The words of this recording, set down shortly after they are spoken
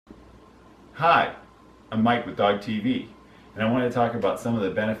Hi, I'm Mike with Dawg TV, and I want to talk about some of the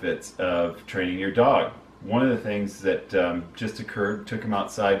benefits of training your dog. One of the things that just occurred, took him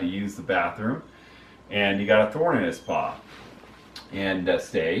outside to use the bathroom, and he got a thorn in his paw. And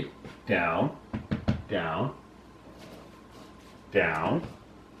stay, down, down, down,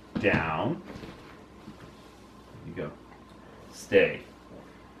 down. You go. Stay,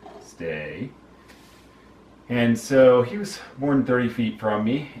 stay. And so he was more than 30 feet from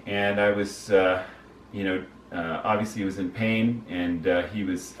me, and I was, obviously he was in pain, and he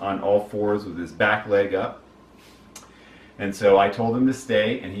was on all fours with his back leg up. And so I told him to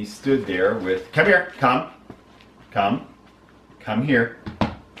stay, and he stood there with, come here, come here,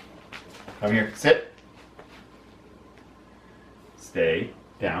 come here, sit, stay,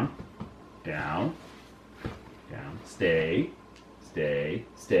 down, down, down, stay, stay,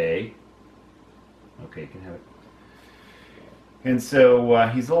 stay. Okay, you can have it. And so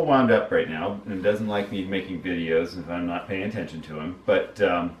he's a little wound up right now and doesn't like me making videos if I'm not paying attention to him. But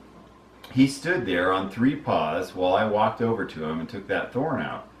he stood there on 3 paws while I walked over to him and took that thorn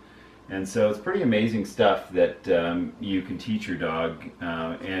out. And so it's pretty amazing stuff that you can teach your dog.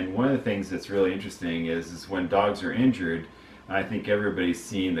 And one of the things that's really interesting is when dogs are injured, I think everybody's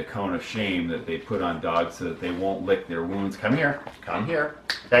seen the cone of shame that they put on dogs so that they won't lick their wounds. Come here,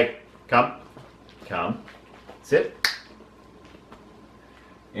 hey, come, sit.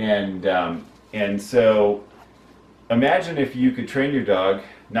 And so imagine if you could train your dog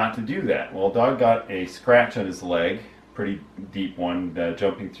not to do that. Well, dog got a scratch on his leg, pretty deep one,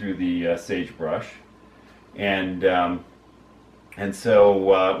 jumping through the sagebrush, and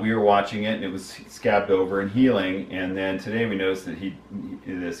so we were watching it, and it was scabbed over and healing. And then today we noticed that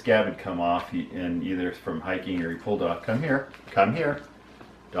the scab had come off, and either from hiking or he pulled off. Come here,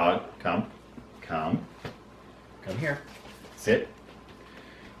 dog, come here, sit.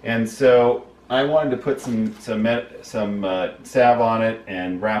 And so I wanted to put some salve on it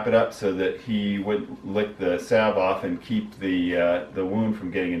and wrap it up so that he would lick the salve off and keep the wound from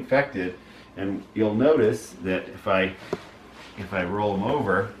getting infected. And you'll notice that if I roll him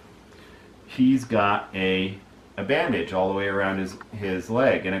over, he's got a bandage all the way around his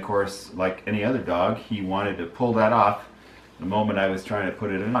leg. And of course, like any other dog, he wanted to pull that off the moment I was trying to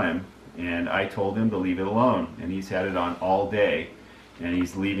put it on him. And I told him to leave it alone. And he's had it on all day, and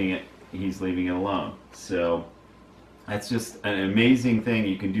he's leaving it alone. So that's just an amazing thing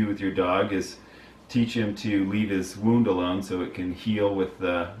you can do with your dog, is teach him to leave his wound alone so it can heal with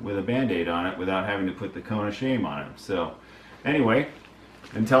a Band-Aid on it without having to put the cone of shame on him. So anyway,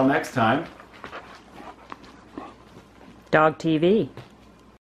 until next time. Dawg TV.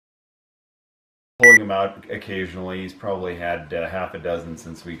 Pulling him out occasionally. He's probably had half a dozen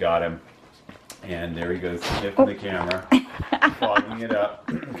since we got him. And there he goes, sniffing the camera, fogging it up.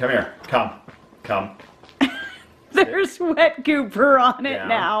 Come here, come. There's wet gooper on it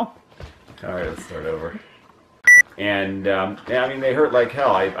now. All right, let's start over. And yeah, I mean, they hurt like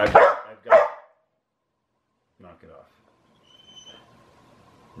hell. I've got. Knock it off.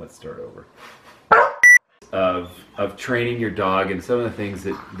 Let's start over. Of training your dog, and some of the things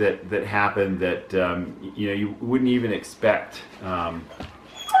that happen that you wouldn't even expect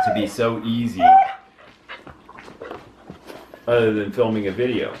to be so easy, other than filming a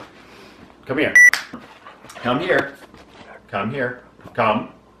video. Come here.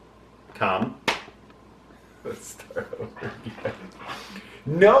 Let's start over again.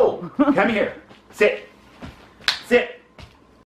 No! Come here. Sit.